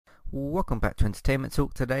Welcome back to Entertainment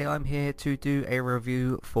Talk. Today I'm here to do a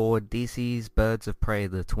review for DC's Birds of Prey,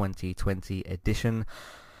 the 2020 edition.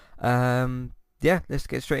 Let's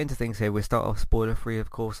get straight into things here. We'll start off spoiler free, of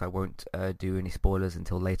course. I won't do any spoilers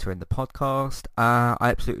until later in the podcast. I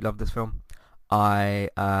absolutely love this film. I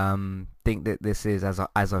think that this is, as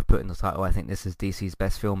I've put in the title, I think this is DC's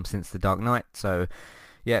best film since The Dark Knight. So,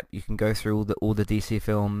 yeah, you can go through all the DC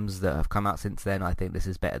films that have come out since then. I think this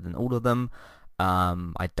is better than all of them.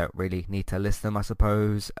 I don't really need to list them, I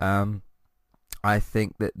suppose. I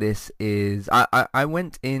think that this is... I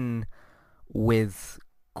went in with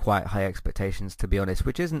quite high expectations, to be honest,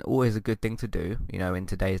 which isn't always a good thing to do. You know, in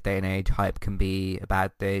today's day and age, hype can be a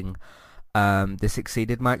bad thing. This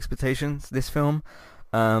exceeded my expectations, this film.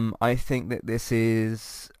 I think that this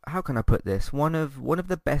is... How can I put this? One of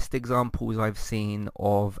the best examples I've seen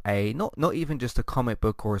of a... Not even just a comic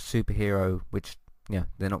book or a superhero, which... Yeah,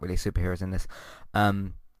 they're not really superheroes in this.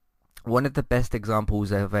 One of the best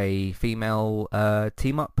examples of a female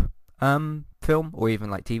team-up film, or even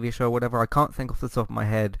like TV show or whatever. I can't think off the top of my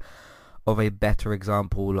head of a better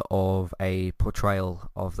example of a portrayal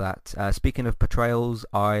of that. Speaking of portrayals,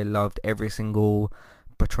 I loved every single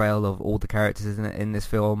portrayal of all the characters in this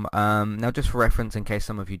film. Now, just for reference, in case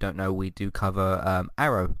some of you don't know, we do cover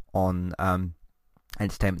Arrow on...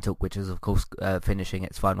 Entertainment Talk, which is of course finishing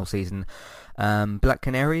its final season. Black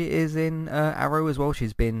Canary is in Arrow as well.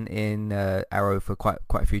 She's been in Arrow for quite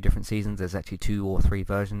a few different seasons. There's actually 2 or 3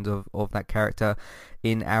 versions of that character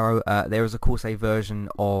in Arrow. There is of course a version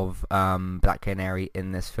of Black Canary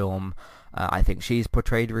in this film. I think she's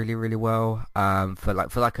portrayed really, really well. For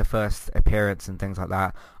like her first appearance and things like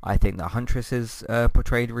that. I think that Huntress is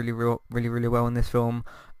portrayed really well in this film.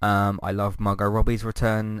 I love Margot Robbie's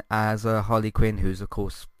return as Harley Quinn, who's of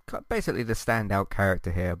course basically the standout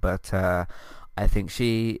character here. But I think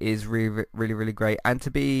she is really great. And to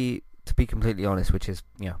be completely honest, which is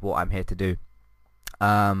what I'm here to do.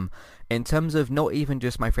 In terms of not even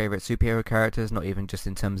just my favorite superhero characters, not even just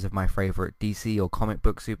in terms of my favorite DC or comic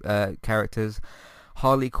book characters,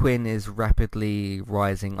 Harley Quinn is rapidly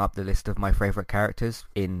rising up the list of my favorite characters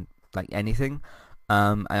in like anything.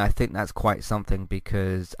 And I think that's quite something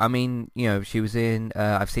because, I mean, she was in,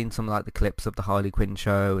 I've seen some like the clips of the Harley Quinn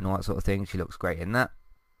show and all that sort of thing. She looks great in that.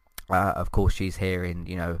 Of course, she's here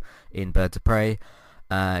in Birds of Prey.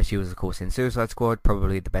 She was, of course, in Suicide Squad,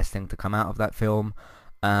 probably the best thing to come out of that film.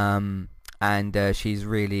 And she's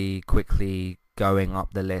really quickly going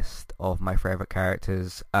up the list of my favorite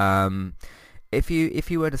characters. If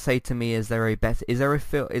you were to say to me, is there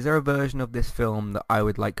a version of this film that I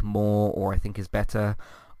would like more or I think is better?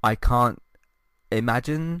 I can't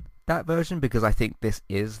imagine that version because I think this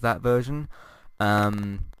is that version.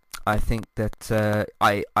 I think that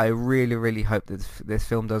I really hope that this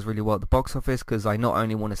film does really well at the box office because I not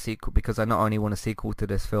only want a sequel to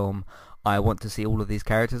this film, I want to see all of these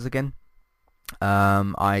characters again.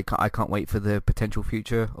 I can't wait for the potential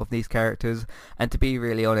future of these characters. And to be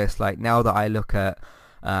really honest, like now that I look at,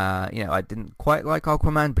 I didn't quite like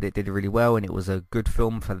Aquaman, but it did really well, and it was a good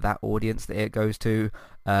film for that audience that it goes to.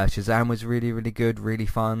 Shazam was really good, really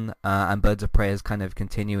fun, and Birds of Prey is kind of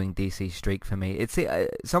continuing DC's streak for me.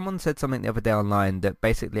 Someone said something the other day online that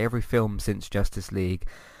basically every film since Justice League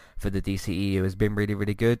for the DCEU has been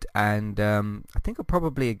really good, and I think I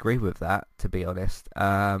probably agree with that, to be honest.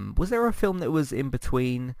 Was there a film that was in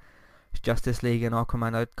between Justice League and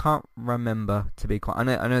Aquaman? I can't remember, to be quite...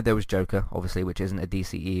 I know there was Joker, obviously, which isn't a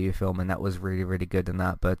DCEU film, and that was really good in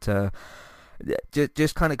that, but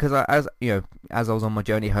just kind of because as I was on my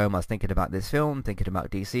journey home, I was thinking about this film, thinking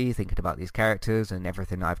about DC, thinking about these characters and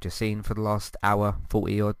everything that I've just seen for the last hour,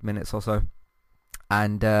 40 odd minutes or so,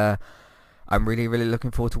 and I'm really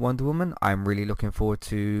looking forward to Wonder Woman. I'm really looking forward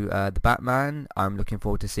to the Batman. I'm looking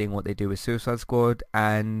forward to seeing what they do with Suicide Squad.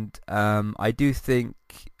 And I do think,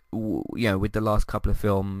 with the last couple of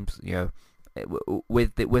films,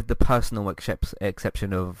 with the personal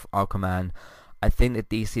exception of Aquaman, I think that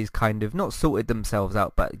DC's kind of not sorted themselves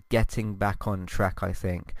out, but getting back on track, I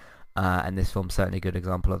think. And this film's certainly a good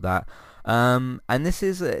example of that. And this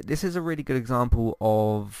is a really good example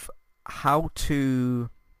of how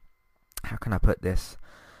can I put this?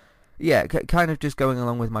 Yeah, kind of just going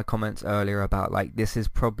along with my comments earlier about like this is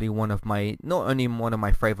probably not only one of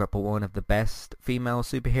my favorite, but one of the best female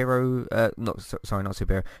superhero, not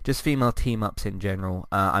superhero, just female team ups in general.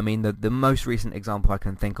 I mean the most recent example I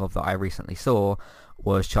can think of that I recently saw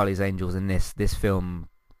was Charlie's Angels, and this film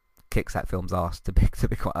kicks that film's ass to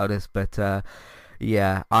be quite honest. But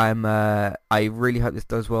yeah, I really hope this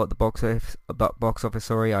does well at the box office.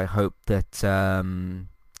 Sorry, I hope that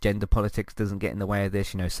gender politics doesn't get in the way of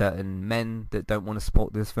this. You know, certain men that don't want to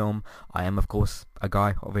support this film. I am, of course, a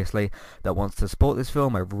guy, obviously, that wants to support this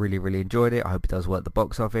film. I really, really enjoyed it. I hope it does well at the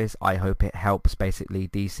box office. I hope it helps basically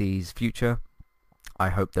DC's future. I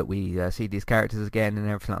hope that we see these characters again and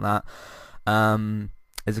everything like that.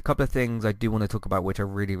 There's a couple of things I do want to talk about which I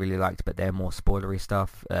really, really liked, but they're more spoilery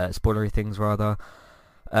stuff, spoilery things rather.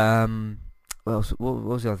 What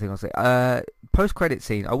was the other thing I'll say? Post-credit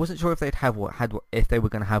scene. I wasn't sure if they'd if they were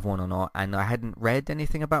going to have one or not, and I hadn't read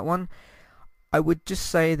anything about one. I would just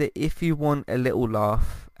say that if you want a little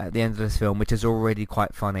laugh at the end of this film, which is already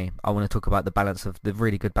quite funny, I want to talk about the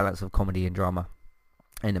really good balance of comedy and drama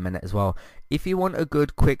in a minute as well. If you want a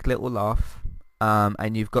good, quick little laugh,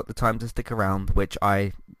 and you've got the time to stick around, which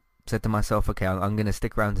I said to myself, okay, I'm going to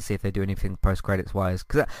stick around to see if they do anything post-credits wise,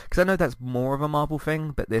 because I know that's more of a Marvel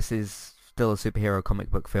thing, but this is still a superhero comic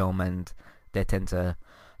book film, and they tend to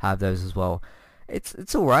have those as well.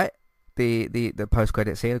 It's all right. The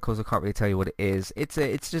post-credit scene, of course, I can't really tell you what it is. It's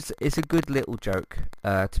a good little joke,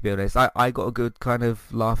 to be honest. I got a good kind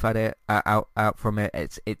of laugh at it, out from it.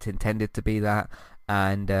 It's intended to be that.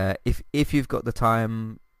 And if you've got the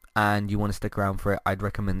time and you want to stick around for it, I'd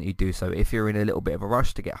recommend that you do so. If you're in a little bit of a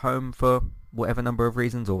rush to get home for whatever number of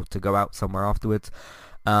reasons, or to go out somewhere afterwards,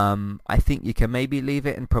 I think you can maybe leave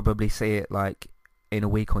it and probably see it like in a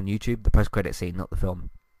week on YouTube, the post-credit scene, not the film.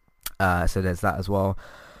 So there's that as well.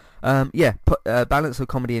 Balance of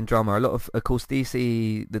comedy and drama. A lot of course, the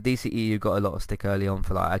DCEU got a lot of stick early on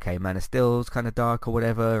for like, okay, Man of Steel's kind of dark or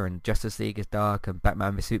whatever, and Justice League is dark, and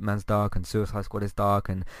Batman v Superman's dark, and Suicide Squad is dark,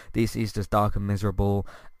 and DC's just dark and miserable.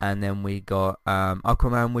 And then we got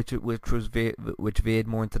Aquaman, which veered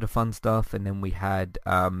more into the fun stuff, and then we had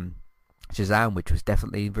Shazam, which was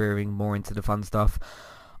definitely veering more into the fun stuff.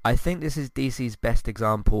 I think this is DC's best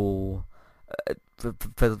example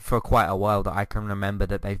for quite a while that I can remember,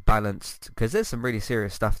 that they've balanced, because there's some really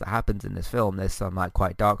serious stuff that happens in this film. There's some like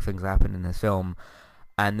quite dark things that happen in this film,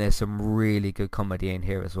 and there's some really good comedy in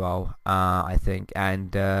here as well, I think.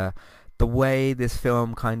 And the way this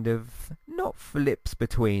film kind of not flips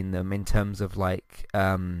between them in terms of like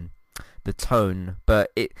the tone,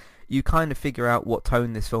 but you kind of figure out what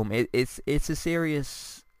tone this film is. It's a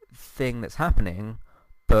serious thing that's happening,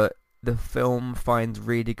 but the film finds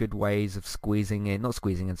really good ways of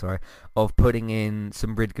of putting in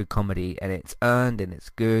some really good comedy, and it's earned, and it's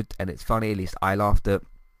good, and it's funny. At least I laughed at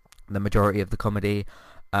the majority of the comedy.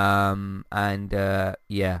 I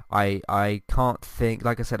can't think,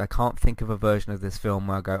 like I said, I can't think of a version of this film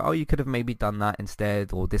where I go, oh, you could have maybe done that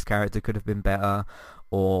instead, or this character could have been better,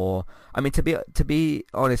 or, I mean, to be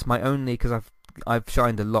honest, because I've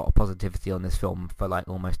shined a lot of positivity on this film for like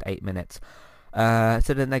almost 8 minutes.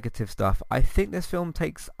 So the negative stuff, I think this film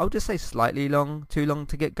takes, I'll just say slightly too long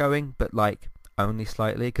to get going, but like only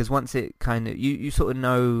slightly, because once it kind of, you sort of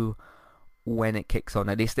know when it kicks on.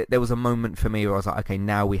 At least there was a moment for me where I was like, okay,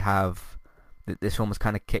 now we have, this film was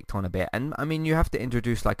kind of kicked on a bit. And I mean, you have to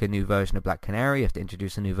introduce like a new version of Black Canary, you have to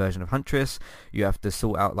introduce a new version of Huntress, you have to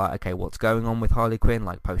sort out like, okay, what's going on with Harley Quinn,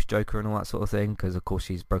 like post-Joker and all that sort of thing, because of course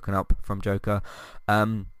she's broken up from Joker.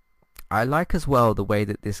 I like as well the way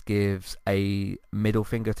that this gives a middle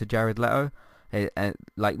finger to Jared Leto,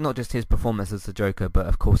 like not just his performance as the Joker, but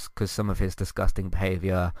of course because some of his disgusting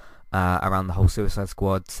behaviour around the whole Suicide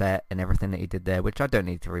Squad set and everything that he did there, which I don't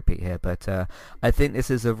need to repeat here, but I think this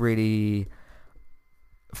is a really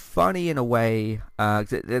funny in a way.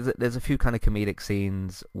 There's a few kind of comedic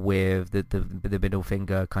scenes with the middle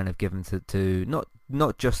finger kind of given to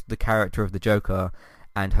not just the character of the Joker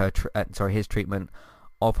and his treatment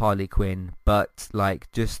of Harley Quinn, but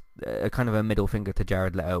like just a kind of a middle finger to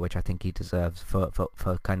Jared Leto, which I think he deserves for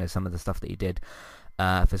kind of some of the stuff that he did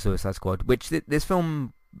for Suicide Squad, which this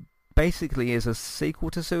film basically is a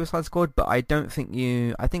sequel to Suicide Squad. But I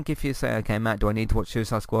think if you say, okay, Matt, do I need to watch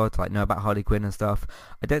Suicide Squad to like know about Harley Quinn and stuff,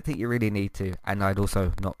 I don't think you really need to. And I'd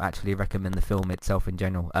also not actually recommend the film itself in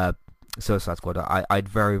general, Suicide Squad. I'd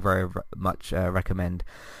very, very much recommend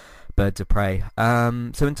Birds of Prey.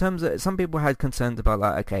 So in terms of, some people had concerns about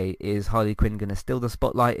like, okay, is Harley Quinn going to steal the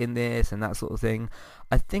spotlight in this and that sort of thing.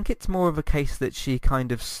 I think it's more of a case that she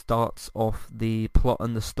kind of starts off the plot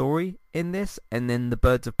and the story in this, and then the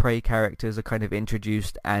Birds of Prey characters are kind of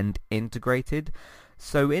introduced and integrated.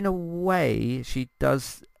 So in a way, she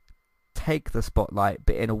does take the spotlight,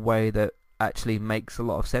 but in a way that actually makes a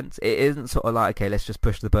lot of sense. It isn't sort of like, okay, let's just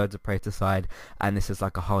push the Birds of Prey to the side and this is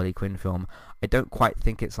like a Harley Quinn film. I don't quite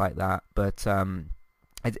think it's like that, but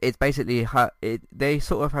it's basically they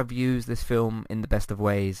sort of have used this film in the best of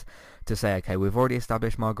ways to say, okay, we've already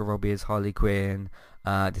established Margot Robbie as Harley Quinn,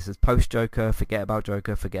 this is post-Joker, forget about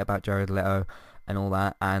Joker, forget about Jared Leto, and all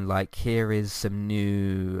that, and like here is some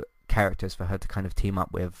new characters for her to kind of team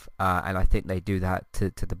up with, and I think they do that to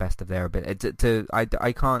the best of their ability.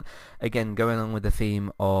 I can't, again, going on with the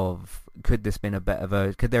theme of could there have been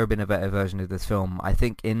a better version of this film? I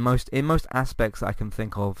think in most aspects I can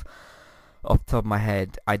think of off the top of my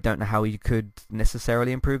head, I don't know how you could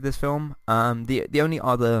necessarily improve this film. The only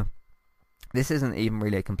other, this isn't even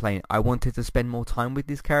really a complaint, I wanted to spend more time with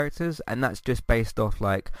these characters, and that's just based off,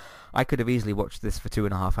 like, I could have easily watched this for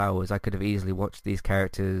 2.5 hours. I could have easily watched these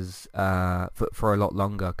characters for a lot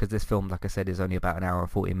longer, because this film, like I said, is only about an hour or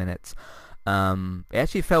 40 minutes. It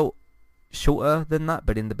actually felt shorter than that,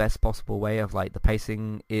 but in the best possible way of, like, the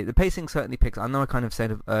pacing certainly picks. I know I kind of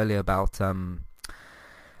said earlier about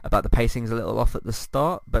the pacing's a little off at the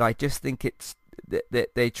start, but I just think it's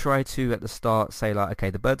they try to at the start say, like, okay,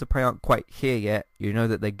 the Birds of Prey aren't quite here yet, you know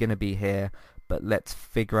that they're gonna be here, but let's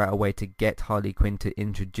figure out a way to get Harley Quinn to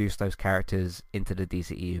introduce those characters into the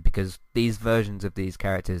DCEU, because these versions of these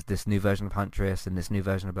characters, this new version of Huntress and this new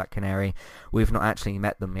version of Black Canary, we've not actually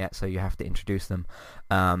met them yet, so you have to introduce them.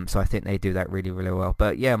 So I think they do that really, really well.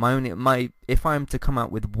 But yeah, if I'm to come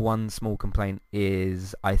out with one small complaint,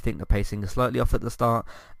 is I think the pacing is slightly off at the start,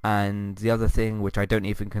 and the other thing, which I don't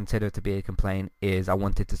even consider to be a complaint, is I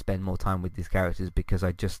wanted to spend more time with these characters, because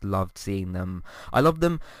I just loved seeing them. I love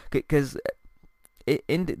them because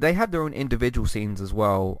they have their own individual scenes as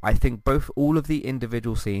well. I think all of the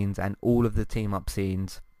individual scenes and all of the team up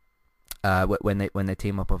scenes, when they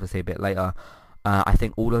team up obviously a bit later, I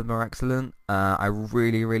think all of them are excellent. I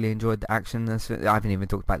really, really enjoyed the action in this. I haven't even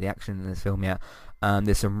talked about the action in this film yet.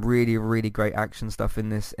 There's some really, really great action stuff in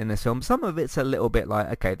this film. Some of it's a little bit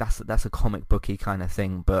like, okay, that's a comic booky kind of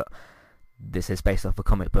thing, but this is based off a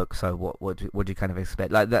comic book, so what do you kind of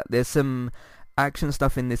expect? Like that, there's some action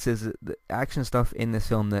stuff in this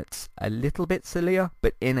film that's a little bit sillier,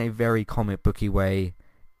 but in a very comic booky way,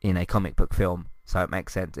 in a comic book film, so it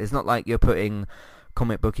makes sense. It's not like you're putting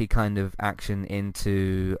comic booky kind of action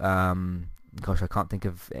into I can't think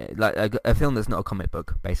of like a film that's not a comic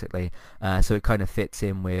book, basically. So it kind of fits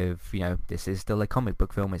in with, this is still a comic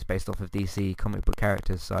book film. It's based off of DC comic book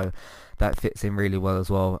characters, so that fits in really well as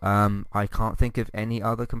well. I can't think of any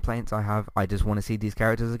other complaints I have. I just want to see these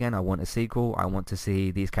characters again. I want a sequel. I want to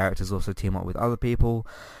see these characters also team up with other people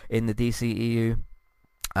in the DCEU.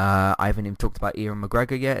 I haven't even talked about Ewan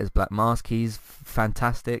McGregor yet as Black Mask. He's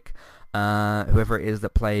fantastic. Whoever it is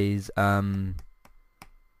that plays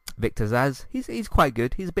Victor Zsasz, he's quite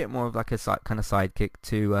good. He's a bit more of like a kind of sidekick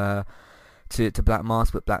to Black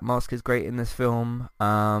Mask, but Black Mask is great in this film.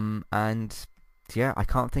 And yeah, I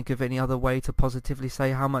can't think of any other way to positively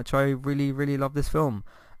say how much I really, really love this film.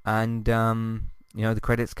 And the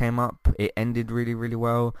credits came up, it ended really, really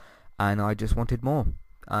well, and I just wanted more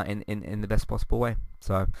in the best possible way.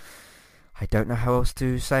 So I don't know how else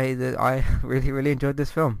to say that I really, really enjoyed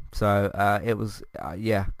this film. So it was,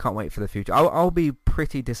 can't wait for the future. I'll be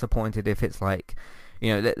pretty disappointed if it's like,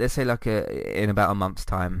 let's say like in about a month's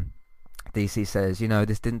time, DC says,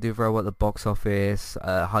 this didn't do very well at the box office.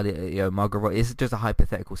 Margot Robbie, it's just a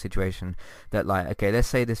hypothetical situation that, like, okay, let's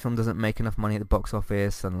say this film doesn't make enough money at the box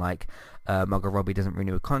office, and like Margot Robbie doesn't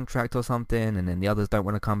renew a contract or something, and then the others don't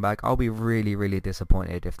want to come back. I'll be really, really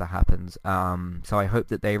disappointed if that happens. So I hope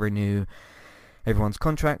that they renew everyone's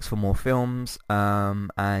contracts for more films,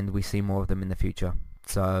 and we see more of them in the future.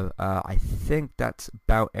 So I think that's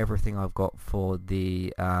about everything I've got for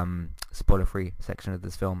the spoiler-free section of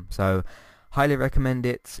this film. So highly recommend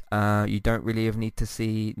it. You don't really need to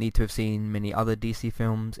have seen many other DC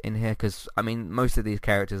films in here, because I mean most of these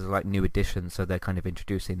characters are like new additions, so they're kind of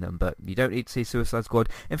introducing them. But you don't need to see Suicide Squad.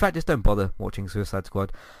 In fact, just don't bother watching Suicide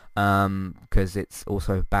Squad, because it's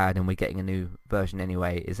also bad, and we're getting a new version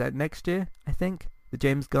anyway. Is that next year? I think the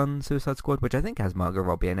James Gunn Suicide Squad, which I think has Margot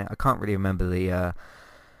Robbie in it. I can't really remember the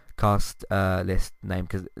cast list name,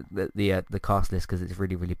 because the cast list, because it's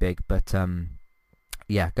really, really big. But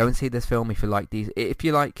go and see this film if you like these. If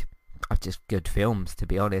you like just good films, to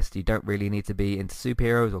be honest, you don't really need to be into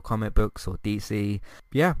superheroes or comic books or DC.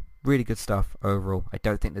 Yeah, really good stuff overall. I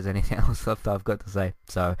don't think there's anything else that I've got to say.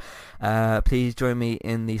 So please join me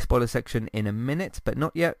in the spoiler section in a minute, but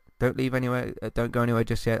not yet. Don't leave anywhere. Don't go anywhere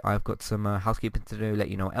just yet. I've got some housekeeping to do, let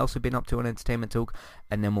you know what else we've been up to on Entertainment Talk,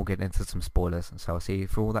 and then we'll get into some spoilers. So I'll see you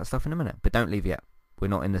for all that stuff in a minute. But don't leave yet. We're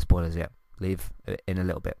not in the spoilers yet. Leave in a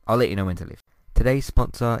little bit. I'll let you know when to leave. Today's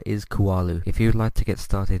sponsor is Kualu. If you'd like to get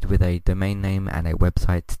started with a domain name and a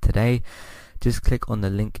website today, just click on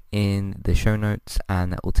the link in the show notes,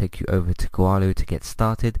 and that will take you over to Kualu to get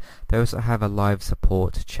started. They also have a live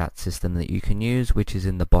support chat system that you can use, which is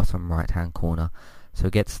in the bottom right hand corner. So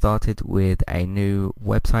get started with a new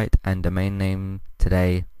website and domain name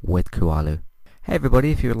today with Kualu. Hey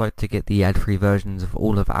everybody, if you would like to get the ad-free versions of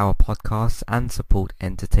all of our podcasts and support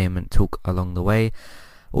Entertainment Talk along the way,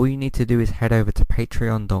 all you need to do is head over to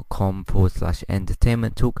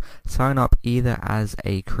patreon.com/entertainment talk. Sign up either as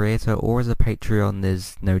a creator or as a Patreon.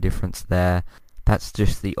 There's no difference there. That's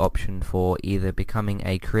just the option for either becoming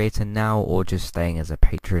a creator now or just staying as a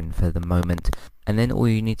patron for the moment. And then all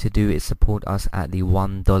you need to do is support us at the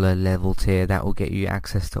 $1 level tier. That will get you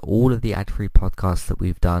access to all of the ad-free podcasts that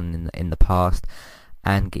we've done in the past,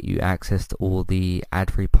 and get you access to all the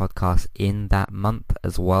ad-free podcasts in that month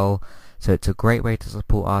as well. So it's a great way to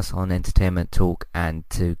support us on Entertainment Talk and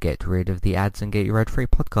to get rid of the ads and get your ad-free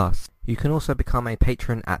podcasts. You can also become a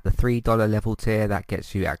patron at the $3 level tier. That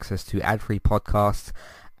gets you access to ad-free podcasts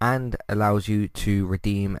and allows you to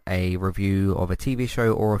redeem a review of a TV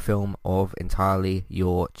show or a film of entirely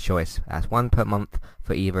your choice. That's one per month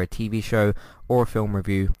for either a TV show or a film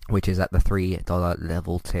review, which is at the $3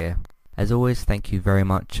 level tier. As always, thank you very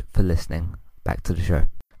much for listening. Back to the show.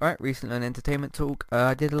 Alright, recently on Entertainment Talk,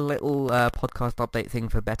 I did a little podcast update thing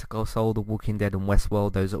for Better Call Saul, The Walking Dead and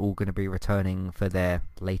Westworld. Those are all going to be returning for their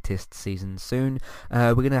latest season soon.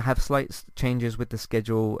 We're going to have slight changes with the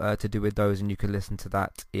schedule to do with those, and you can listen to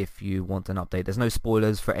that if you want an update. There's no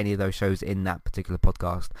spoilers for any of those shows in that particular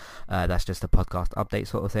podcast. That's just a podcast update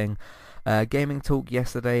sort of thing. Gaming Talk,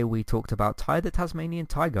 yesterday we talked about Ty the Tasmanian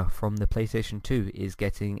Tiger from the PlayStation 2 is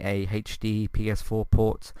getting a HD PS4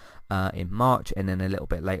 port in March, and then a little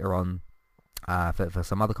bit later on for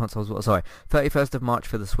some other consoles. 31st of March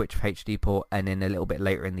for the Switch HD port, and then a little bit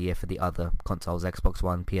later in the year for the other consoles, Xbox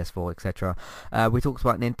One, PS4, etc. We talked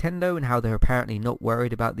about Nintendo and how they're apparently not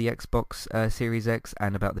worried about the Xbox Series X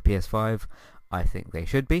and about the PS5. I think they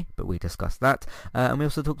should be, but we discussed that. And we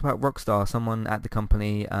also talked about Rockstar. Someone at the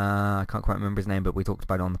company, I can't quite remember his name, but we talked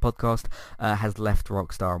about it on the podcast, has left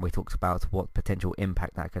Rockstar, and we talked about what potential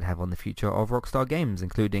impact that could have on the future of Rockstar games,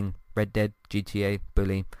 including Red Dead, GTA,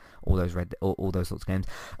 Bully, all those sorts of games.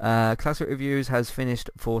 Classic Reviews has finished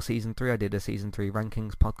for Season 3. I did a Season 3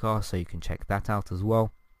 rankings podcast, so you can check that out as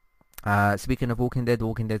well. Speaking of Walking Dead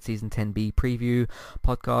Season 10B preview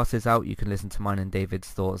podcast is out. You can listen to mine and David's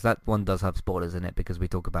thoughts. That one does have spoilers in it because we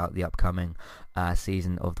talk about the upcoming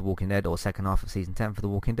season of The Walking Dead, or second half of Season 10 for The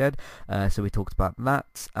Walking Dead. So we talked about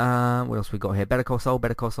that. What else we got here? Better Call Saul.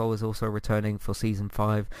 Better Call Saul is also returning for Season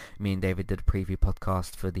 5. Me and David did a preview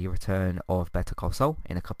podcast for the return of Better Call Saul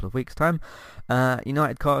in a couple of weeks' time.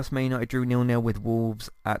 United cast. Man United drew 0-0 with Wolves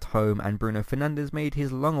at home, and Bruno Fernandes made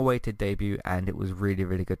his long-awaited debut, and it was really,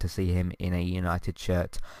 really good to see him in a United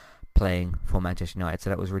shirt playing for Manchester United, so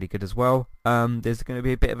that was really good as well. There's going to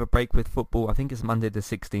be a bit of a break with football. I think it's Monday the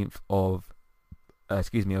 16th of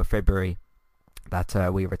February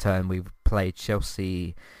that we return. We've played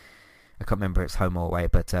Chelsea. I can't remember if it's home or away,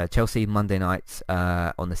 but Chelsea Monday night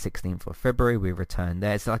on the 16th of February. We return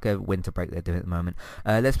there. It's like a winter break they're doing at the moment.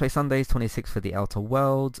 Let's Play Sundays 26 for the Outer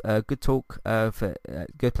World. Good Talk for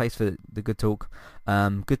Good Place for the Good Talk.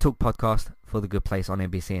 Good Talk podcast for the Good Place on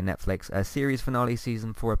NBC and Netflix. Series finale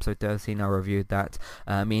season 4 episode 13. I reviewed that.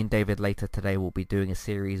 Me and David later today will be doing a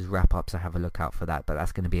series wrap up, so have a look out for that, but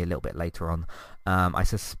that's going to be a little bit later on. I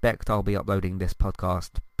suspect I'll be uploading this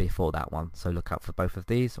podcast before that one, so look out for both of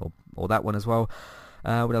these, or that one as well.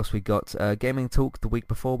 What else we got? Gaming Talk the week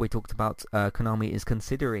before we talked about Konami is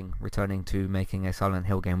considering returning to making a Silent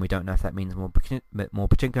Hill game. We don't know if that means more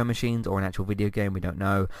pachinko machines or an actual video game. We don't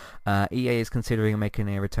know. EA is considering making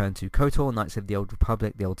a return to KOTOR, Knights of the Old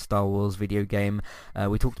Republic, the old Star Wars video game.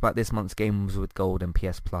 We talked about this month's Games with Gold and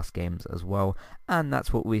PS Plus games as well, and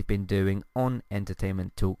that's what we've been doing on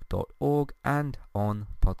entertainmenttalk.org and on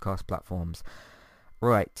podcast platforms.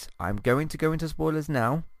 Right, I'm going to go into spoilers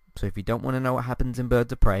now. So if you don't want to know what happens in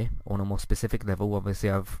Birds of Prey on a more specific level, obviously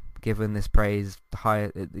I've given this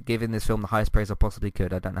film the highest praise I possibly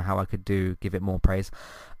could. I don't know how I could give it more praise.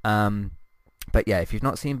 But yeah, if you've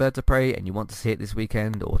not seen Birds of Prey and you want to see it this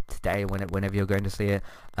weekend or today, whenever you're going to see it,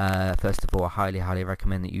 first of all, I highly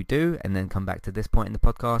recommend that you do, and then come back to this point in the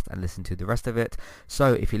podcast and listen to the rest of it.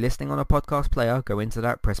 So if you're listening on a podcast player, go into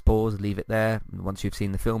that, press pause, leave it there. Once you've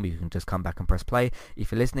seen the film, you can just come back and press play.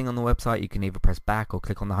 If you're listening on the website, you can either press back or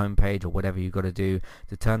click on the homepage or whatever you've got to do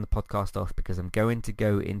to turn the podcast off, because I'm going to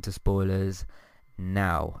go into spoilers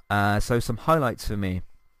now. So some highlights for me.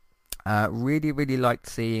 Really liked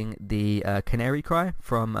seeing the canary cry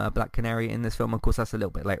from Black Canary in this film. Of course, that's a little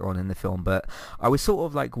bit later on in the film, but I was sort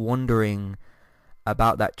of like wondering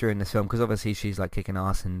about that during this film, because obviously she's like kicking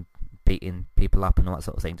ass and beating people up and all that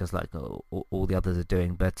sort of thing, just like all the others are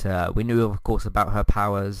doing. But we knew, of course, about her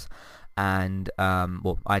powers and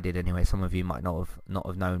well, I did anyway. Some of you might not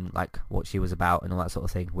have known like what she was about and all that sort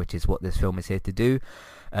of thing, which is what this film is here to do.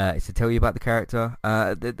 Is to tell you about the character.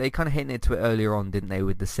 They kind of hinted to it earlier on, didn't they,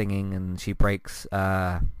 with the singing, and she breaks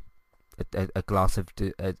a glass of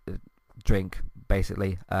a drink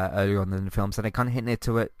basically earlier on in the film, so they kind of hinted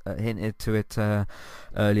to it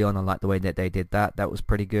early on. I like the way that they did that. That was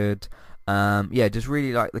pretty good. Yeah, just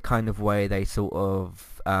really like the kind of way they sort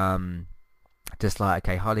of just like,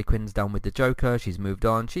 okay, Harley Quinn's done with the Joker, she's moved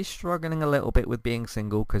on, she's struggling a little bit with being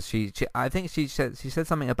single, because she I think she said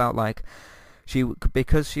something about like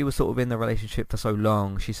because she was sort of in the relationship for so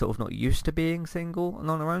long, she's sort of not used to being single and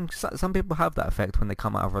on her own. Some people have that effect when they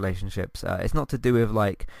come out of relationships. It's not to do with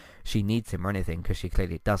like she needs him or anything, because she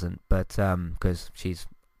clearly doesn't, but because she's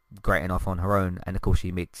great enough on her own, and of course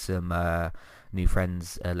she meets some new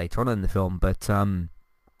friends later on in the film. But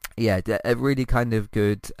yeah, a really kind of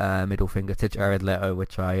good middle finger to Jared Leto,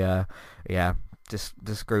 which I yeah, just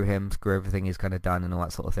screw him, screw everything he's kind of done and all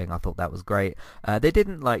that sort of thing. I thought that was great. They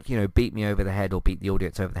didn't like, you know, beat me over the head or beat the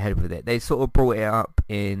audience over the head with it. They sort of brought it up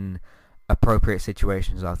in appropriate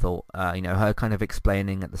situations. I thought, you know, her kind of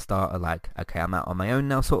explaining at the start of like, okay, I'm out on my own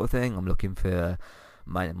now sort of thing, I'm looking for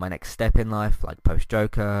my next step in life, like post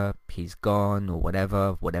Joker, he's gone or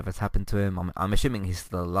whatever's happened to him. I'm assuming he's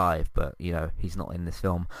still alive, but you know, he's not in this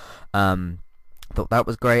film. Thought that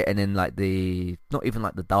was great. And then like not even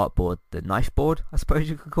like the dartboard, the knife board, I suppose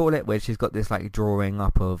you could call it, where she's got this like drawing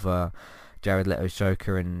up of Jared Leto's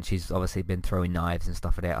Joker, and she's obviously been throwing knives and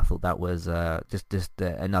stuff at it. I thought that was just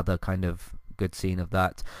another kind of good scene of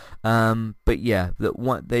that. But yeah,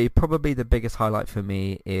 probably the biggest highlight for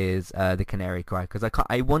me is the canary cry, because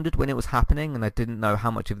I wondered when it was happening, and I didn't know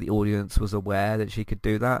how much of the audience was aware that she could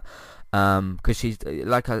do that. Because she's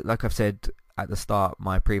like I've said at the start,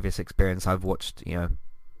 my previous experience, I've watched, you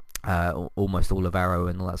know, almost all of Arrow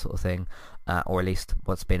and all that sort of thing, or at least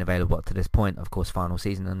what's been available up to this point, of course, final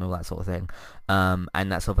season and all that sort of thing.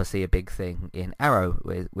 And that's obviously a big thing in Arrow,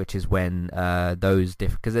 which is when those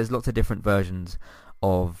because there's lots of different versions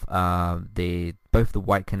of both the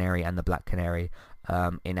white canary and the black canary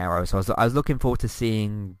in Arrow. So I was looking forward to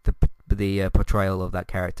seeing the portrayal of that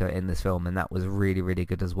character in this film, and that was really, really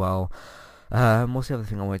good as well. What's the other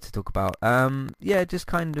thing I wanted to talk about? Yeah, just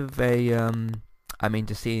kind of I mean,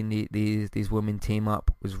 just seeing these women team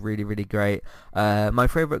up was really, really great. My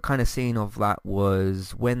favourite kind of scene of that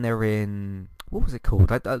was when they're in, what was it called?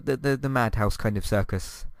 The Madhouse kind of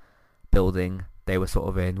circus building they were sort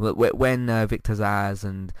of in. When Victor Zsasz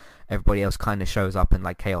and everybody else kind of shows up and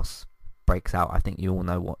like chaos breaks out. I think you all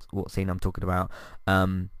know what scene I'm talking about.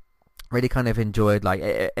 Really kind of enjoyed, like,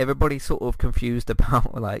 everybody's sort of confused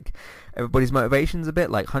about, like, everybody's motivations a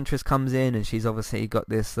bit. Like, Huntress comes in and she's obviously got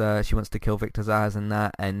this, she wants to kill Victor Zsasz and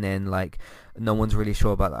that, and then, like, no one's really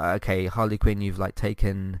sure about, okay, Harley Quinn, you've, like,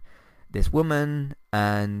 taken this woman,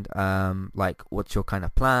 and, like, what's your kind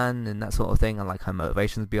of plan, and that sort of thing, and, like, her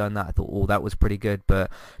motivations beyond that. I thought all that was pretty good,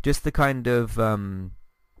 but just the kind of,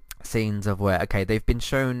 scenes of where, okay, they've been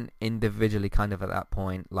shown individually kind of at that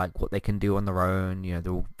point, like what they can do on their own, you know,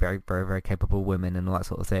 they're all very, very, very capable women and all that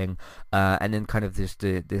sort of thing, and then kind of just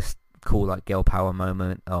this cool like girl power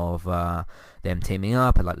moment of them teaming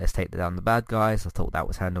up and like, let's take down the bad guys. I thought that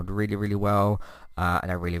was handled really, really well,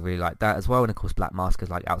 and I really, really liked that as well. And of course Black Mask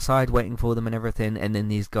is like outside waiting for them and everything, and then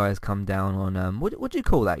these guys come down on what do you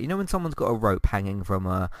call that, you know, when someone's got a rope hanging from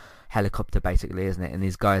a helicopter basically, isn't it, and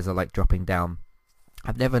these guys are like dropping down.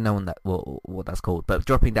 I've never known that what that's called, but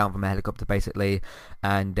dropping down from a helicopter basically,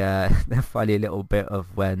 and then finally a little bit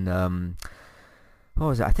of when what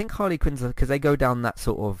was it? I think Harley Quinn's, because they go down that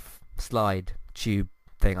sort of slide tube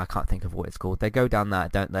thing. I can't think of what it's called. They go down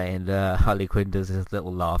that, don't they? And Harley Quinn does this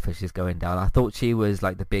little laugh as she's going down. I thought she was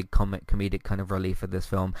like the big comedic kind of relief of this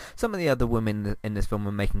film. Some of the other women in this film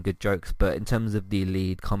were making good jokes, but in terms of the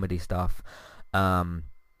lead comedy stuff,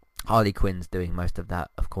 Harley Quinn's doing most of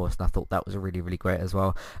that, of course, and I thought that was really, really great as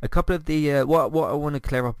well. A couple of the what I want to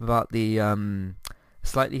clear up about the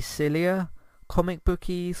slightly sillier comic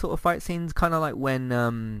booky sort of fight scenes, kind of like when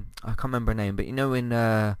I can't remember her name, but you know, in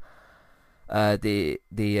the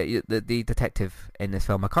detective in this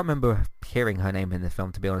film, I can't remember hearing her name in this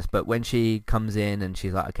film, to be honest, but when she comes in and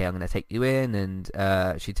she's like, okay, I'm going to take you in,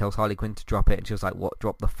 and she tells Harley Quinn to drop it, and she was like, what,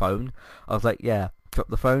 drop the phone? I was like, yeah, drop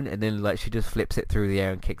the phone, and then like she just flips it through the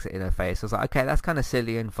air and kicks it in her face. I was like, okay, that's kind of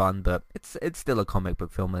silly and fun, but it's still a comic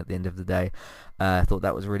book film at the end of the day. I thought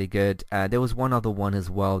that was really good. There was one other one as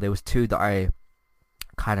well. There was two that I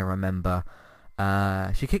kind of remember.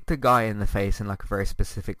 She kicked a guy in the face in like a very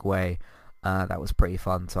specific way. That was pretty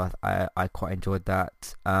fun, so I quite enjoyed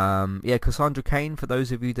that. Yeah, Cassandra Cain, for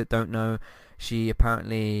those of you that don't know, she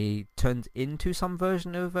apparently turned into some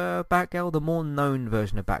version of Batgirl. The more known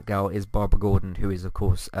version of Batgirl is Barbara Gordon, who is of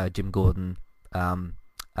course Jim Gordon,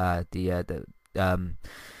 the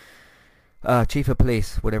chief of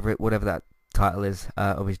police, whatever that title is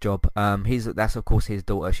of his job. That's of course his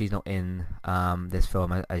daughter. She's not in this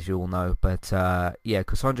film, as you all know, but yeah,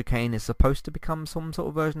 Cassandra Cain is supposed to become some sort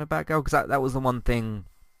of version of Batgirl, because that was the one thing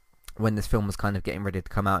when this film was kind of getting ready to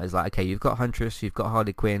come out, is like, okay, you've got Huntress, you've got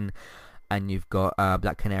Harley Quinn, and you've got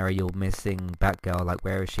Black Canary, you're missing Batgirl, like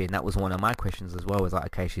where is she? And that was one of my questions as well, was like,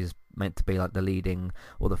 okay, she's meant to be like the leading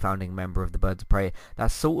or the founding member of the Birds of Prey.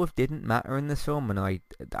 That sort of didn't matter in this film, and I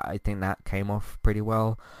think that came off pretty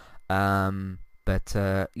well. But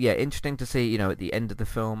yeah, interesting to see, at the end of the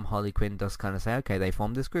film, Harley Quinn does kind of say, okay, they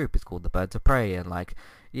formed this group, it's called the Birds of Prey, and like,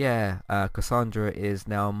 yeah, Cassandra is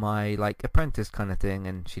now my like apprentice kind of thing,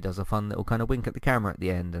 and she does a fun little kind of wink at the camera at the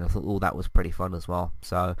end, and I thought, that was pretty fun as well.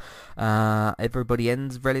 So everybody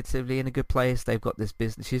ends relatively in a good place.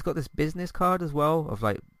 She's got this business card as well of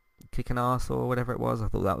like kicking ass or whatever it was. I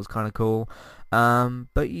thought that was kind of cool.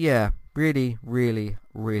 But yeah, really, really,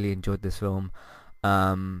 really enjoyed this film.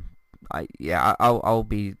 I'll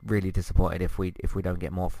be really disappointed if we don't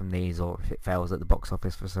get more from these, or if it fails at the box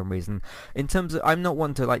office for some reason. In terms of, I'm not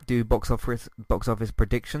one to like do box office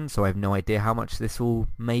predictions, so I have no idea how much this will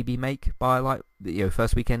maybe make by like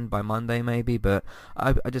first weekend, by Monday maybe, but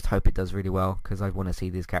I just hope it does really well, because I want to see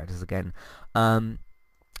these characters again.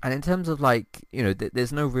 And in terms of like,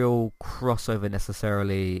 there's no real crossover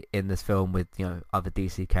necessarily in this film with, other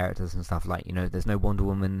DC characters and stuff, like, there's no Wonder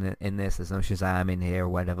Woman in this, there's no Shazam in here or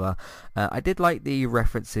whatever. I did like the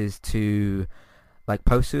references to like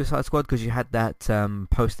post-Suicide Squad, because you had that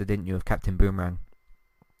poster, didn't you, of Captain Boomerang.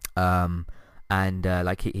 And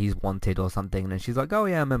like he's wanted or something, and then she's like, oh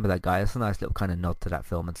yeah, I remember that guy. It's a nice little kind of nod to that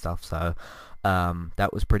film and stuff, so that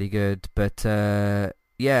was pretty good. But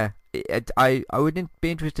yeah, I would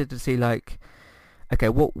be interested to see, like, okay,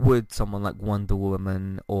 what would someone like Wonder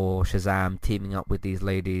Woman or Shazam teaming up with these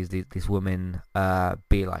ladies, these women,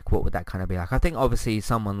 be like? What would that kind of be like? I think obviously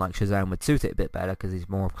someone like Shazam would suit it a bit better, because he's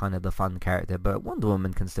more of kind of the fun character, but Wonder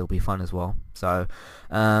Woman can still be fun as well. So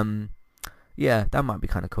yeah, that might be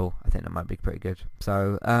kind of cool. I think that might be pretty good.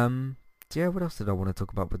 So yeah, what else did I want to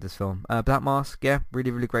talk about with this film? Black Mask, yeah,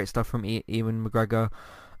 really, really great stuff from Ewan McGregor.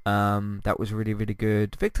 That was really, really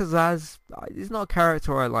good. Victor Zsasz is not a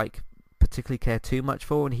character I like particularly care too much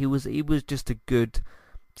for, and he was just a good,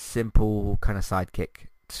 simple kind of sidekick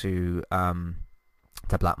to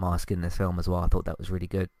Black Mask in this film as well. I thought that was really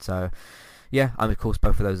good. So yeah, of course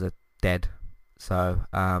both of those are dead. So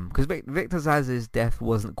because Victor Zsasz's death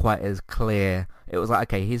wasn't quite as clear. It was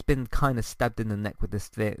like, okay, he's been kind of stabbed in the neck with this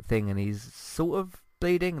thing, and he's sort of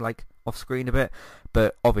bleeding, like off screen a bit,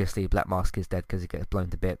 but obviously Black Mask is dead because he gets blown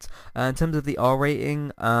to bits. In terms of the R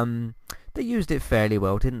rating, they used it fairly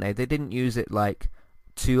well, didn't they? They didn't use it like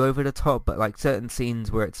too over the top, but like certain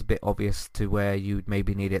scenes where it's a bit obvious to where you'd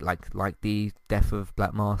maybe need it, like the death of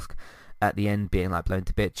Black Mask at the end being like blown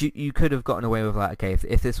to bits. You could have gotten away with like, okay,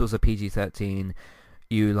 if this was a PG-13,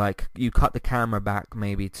 you cut the camera back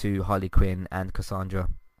maybe to Harley Quinn and Cassandra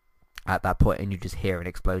at that point, and you just hear an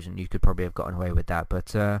explosion. You could probably have gotten away with that.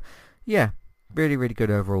 But yeah, really, really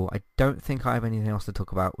good overall. I don't think I have anything else to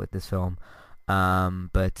talk about with this film.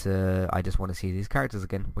 But I just want to see these characters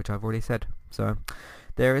again, which I've already said. So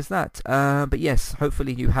there is that. But yes,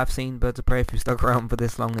 hopefully you have seen Birds of Prey if you stuck around for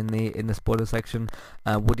this long in the spoiler section.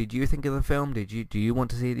 What did you think of the film? Do you want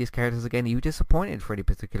to see these characters again? Are you disappointed for any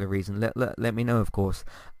particular reason? Let me know, of course.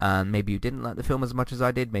 Maybe you didn't like the film as much as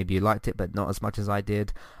I did. Maybe you liked it but not as much as I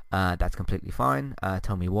did. That's completely fine.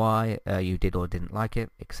 Tell me why you did or didn't like it,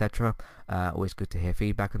 etc. Always good to hear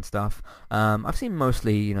feedback and stuff. I've seen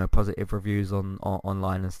mostly positive reviews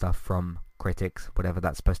online and stuff from critics, whatever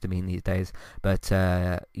that's supposed to mean these days. But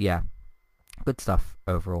yeah, good stuff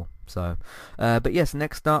overall. So but yes,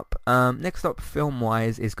 next up film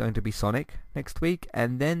wise is going to be Sonic next week,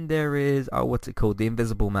 and then there is what's it called, The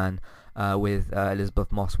Invisible Man, with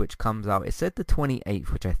Elizabeth Moss, which comes out, it said the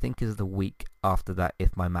 28th, which I think is the week after that,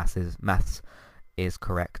 if my maths is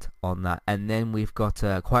correct on that. And then we've got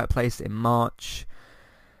Quiet Place in March.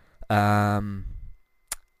 Black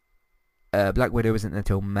Widow isn't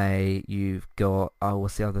until May. You've got,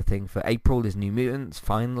 what's the other thing for April is New Mutants,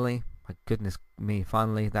 finally. My goodness me,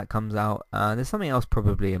 finally that comes out. There's something else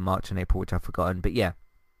probably in March and April which I've forgotten, but yeah,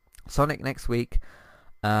 Sonic next week.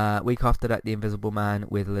 Week after that, The Invisible Man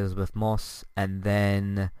with Elizabeth Moss, and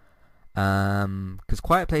then Because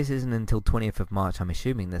Quiet Place isn't until 20th of March. I'm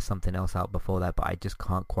assuming there's something else out before that, but I just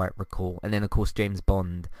can't quite recall. And then of course James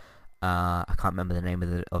Bond. I can't remember the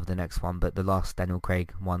name of the next one, but the last Daniel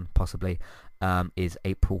Craig one possibly is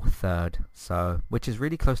April 3rd. So which is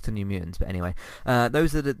really close to New Mutants. But anyway,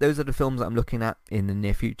 those are the films that I'm looking at in the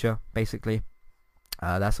near future, basically.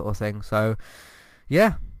 That sort of thing. So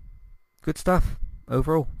yeah, good stuff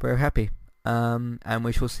overall. Very happy. And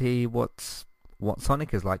we shall see what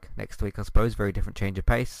Sonic is like next week, I suppose. Very different change of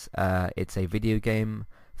pace. It's a video game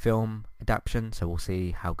film adaptation, so we'll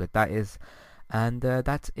see how good that is. And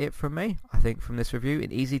that's it from me, I think, from this review.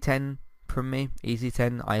 An easy 10 from me. Easy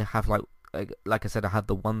 10. I have, like I said, I have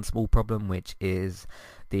the one small problem, which is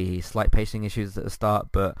the slight pacing issues at the start.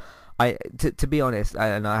 But to be honest,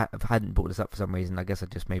 and I hadn't brought this up for some reason, I guess I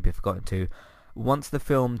just maybe forgotten to. Once the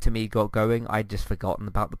film to me got going, I'd just forgotten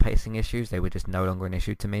about the pacing issues. They were just no longer an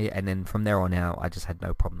issue to me. And then from there on out, I just had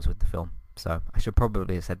no problems with the film. So I should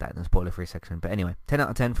probably have said that in the spoiler-free section. But anyway, 10 out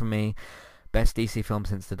of 10 from me. Best DC film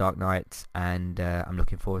since The Dark Knight, and I'm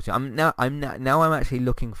looking forward to. I'm actually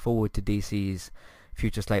looking forward to DC's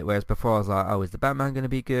future slate. Whereas before I was like, oh, is the Batman going to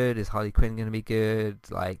be good? Is Harley Quinn going to be good?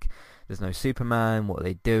 Like, there's no Superman. What are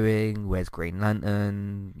they doing? Where's Green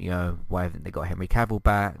Lantern? You know, why haven't they got Henry Cavill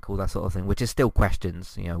back? All that sort of thing, which is still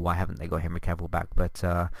questions. You know, why haven't they got Henry Cavill back? But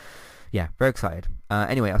yeah, very excited.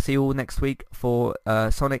 Anyway, I'll see you all next week for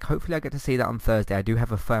Sonic. Hopefully I get to see that on Thursday. I do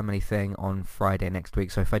have a family thing on Friday next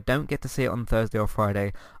week, so if I don't get to see it on Thursday or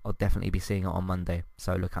Friday, I'll definitely be seeing it on Monday,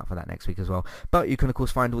 so look out for that next week as well. But you can of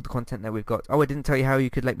course find all the content that we've got. Oh, I didn't tell you how you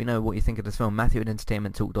could let me know what you think of this film. Matthew at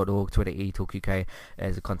entertainmenttalk.org, Twitter eTalkUK.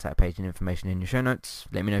 There's a contact page and information in your show notes.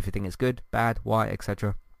 Let me know if you think it's good, bad, why,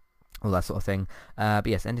 etc. All that sort of thing. But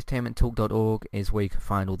yes, entertainmenttalk.org is where you can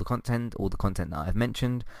find all the content that I've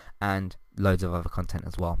mentioned, and loads of other content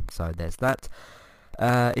as well. So there's that.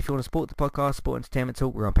 If you want to support the podcast, Support Entertainment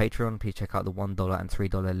Talk, we're on Patreon. Please check out the $1 and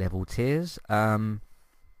 $3 level tiers.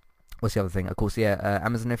 What's the other thing? Of course,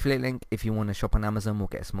 Amazon affiliate link. If you want to shop on Amazon, we'll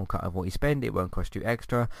get a small cut of what you spend. It won't cost you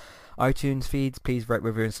extra. iTunes feeds, please rate,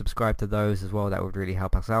 review, and subscribe to those as well. That would really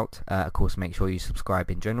help us out. Of course, make sure you subscribe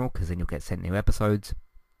in general, because then you'll get sent new episodes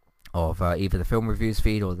of either the film reviews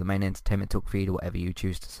feed or the main entertainment talk feed, or whatever you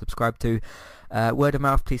choose to subscribe to. Word of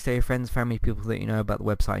mouth, please tell your friends, family, people that you know about the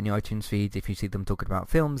website and your iTunes feeds. If you see them talking about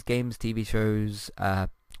films, games, TV shows,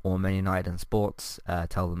 or Man United and sports,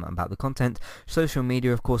 tell them about the content. Social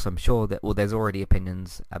media, of course, I'm sure that there's already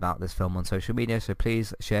opinions about this film on social media, so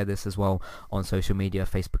please share this as well on social media,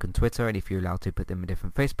 Facebook and Twitter, and if you're allowed to, put them in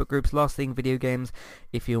different Facebook groups. Last thing, video games.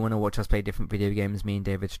 If you want to watch us play different video games, me and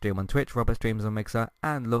David stream on Twitch, Robert streams on Mixer,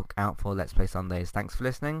 and look out for Let's Play Sundays. Thanks for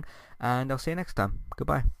listening, and I'll see you next time.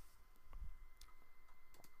 Goodbye.